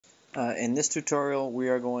In this tutorial, we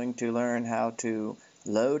are going to learn how to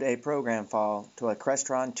load a program file to a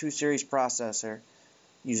Crestron 2 series processor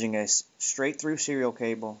using a straight-through serial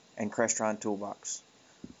cable and Crestron Toolbox.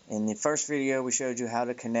 In the first video, we showed you how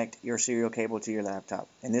to connect your serial cable to your laptop.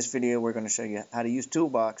 In this video, we're going to show you how to use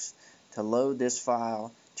Toolbox to load this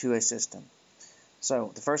file to a system.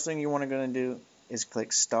 So, the first thing you want to do is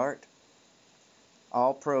click Start,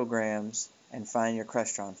 All Programs, and find your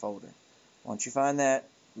Crestron folder. Once you find that,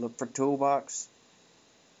 look for Toolbox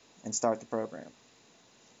and start the program.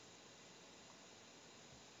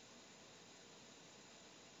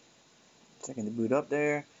 Taking the boot up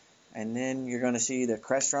there, and then you're going to see the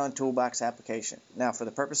Crestron Toolbox application. Now, for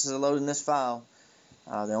the purposes of loading this file,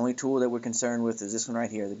 the only tool that we're concerned with is this one right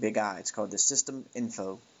here, the big I. It's called the System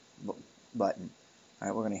Info button. All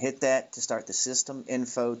right, we're going to hit that to start the System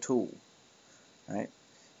Info tool. All right,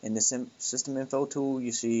 in the System Info tool,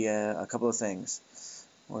 you see a couple of things.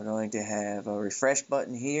 We're going to have a refresh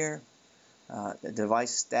button here, the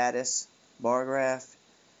device status bar graph.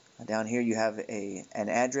 Down here you have an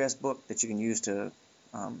address book that you can use to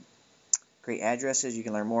create addresses. You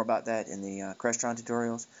can learn more about that in the Crestron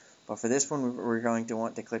tutorials. But for this one, we're going to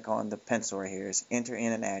want to click on the pencil right here. It's enter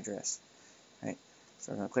in an address. Right?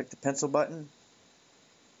 So we're going to click the pencil button,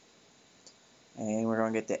 and we're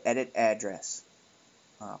going to get the edit address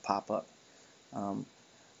pop up.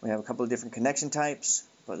 We have a couple of different connection types,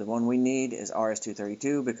 but the one we need is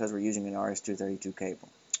RS-232 because we're using an RS-232 cable.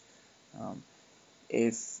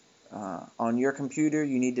 If on your computer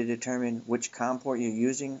you need to determine which COM port you're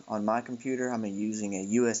using, on my computer I'm using a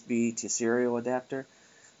USB to serial adapter,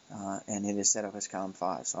 and it is set up as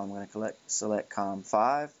COM5. So I'm going to select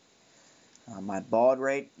COM5. My baud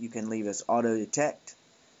rate you can leave as auto detect.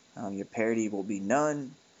 Your parity will be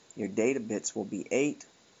none. Your data bits will be 8.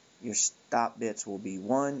 Your stop bits will be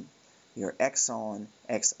 1. Your X on,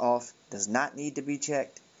 X off does not need to be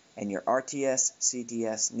checked, and your RTS,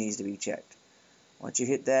 CTS needs to be checked. Once you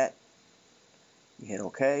hit that, you hit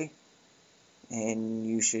OK, and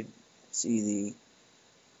you should see the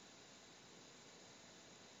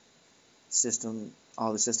system,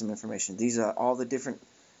 all the system information. These are all the different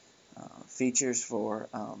features for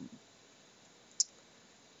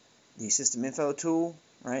the System Info tool,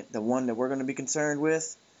 right? The one that we're going to be concerned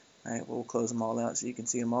with. All right, we'll close them all out so you can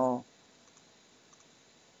see them all.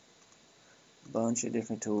 Bunch of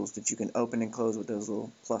different tools that you can open and close with those little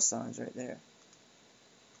plus signs right there.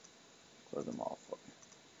 Close them all for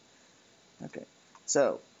you. Okay,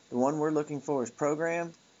 so the one we're looking for is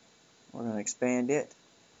program. We're going to expand it.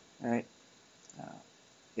 All right,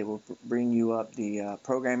 it will bring you up the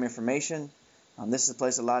program information. This is a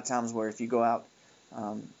place a lot of times where if you go out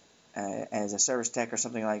as a service tech or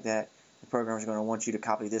something like that, the programmer is going to want you to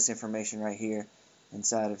copy this information right here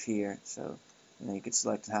inside of here. So you could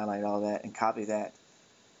select and highlight all that and copy that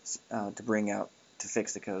to bring out to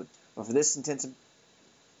fix the code. But for this intensive,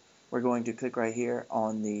 we're going to click right here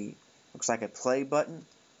on the looks like a play button,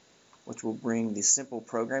 which will bring the simple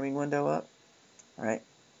programming window up. All right.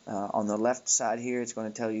 On the left side here, it's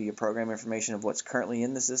going to tell you your program information of what's currently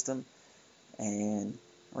in the system, and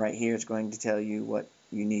right here it's going to tell you what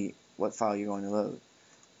you need, what file you're going to load.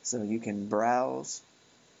 So you can browse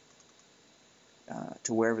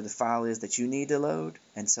to wherever the file is that you need to load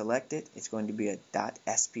and select it. It's going to be a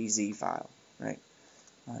 .spz file, right?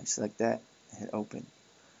 Select that and hit open.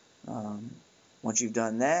 Once you've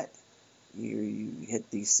done that, you hit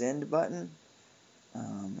the send button.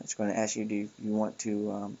 It's going to ask you, do you want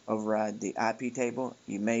to override the IP table?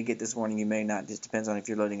 You may get this warning, you may not. It just depends on if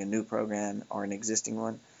you're loading a new program or an existing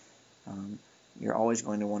one. You're always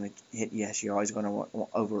going to want to hit yes. You're always going to want to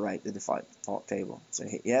overwrite the default table. So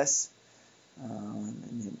hit yes,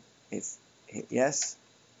 and then hit yes,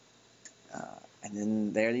 and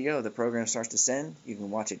then there you go. The program starts to send. You can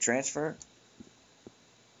watch it transfer.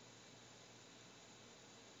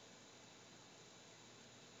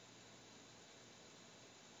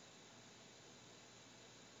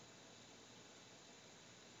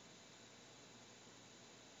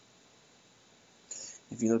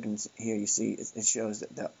 If you look in here, you see it shows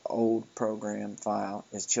that the old program file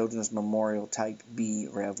is Children's Memorial Type B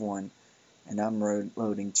Rev1, and I'm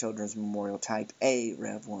loading Children's Memorial Type A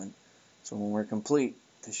Rev1. So when we're complete,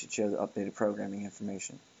 this should show the updated programming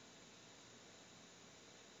information.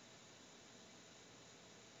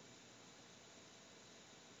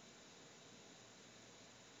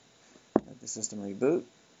 Let the system reboot.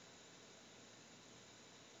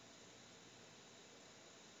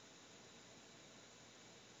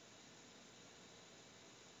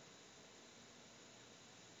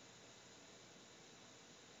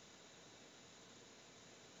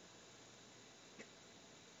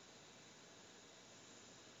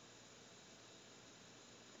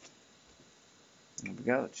 There we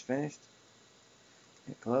go, it's finished.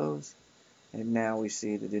 Hit close. And now we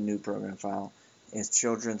see that the new program file is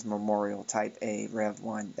Children's Memorial Type A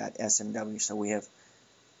rev1.smw. So we have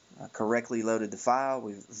correctly loaded the file.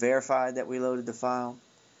 We've verified that we loaded the file.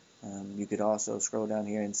 You could also scroll down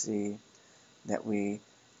here and see that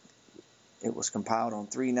it was compiled on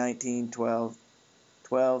 3/19/12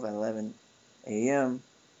 at 11 a.m.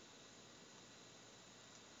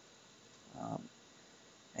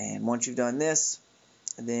 And once you've done this,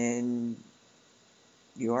 then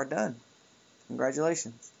you are done.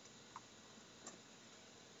 Congratulations.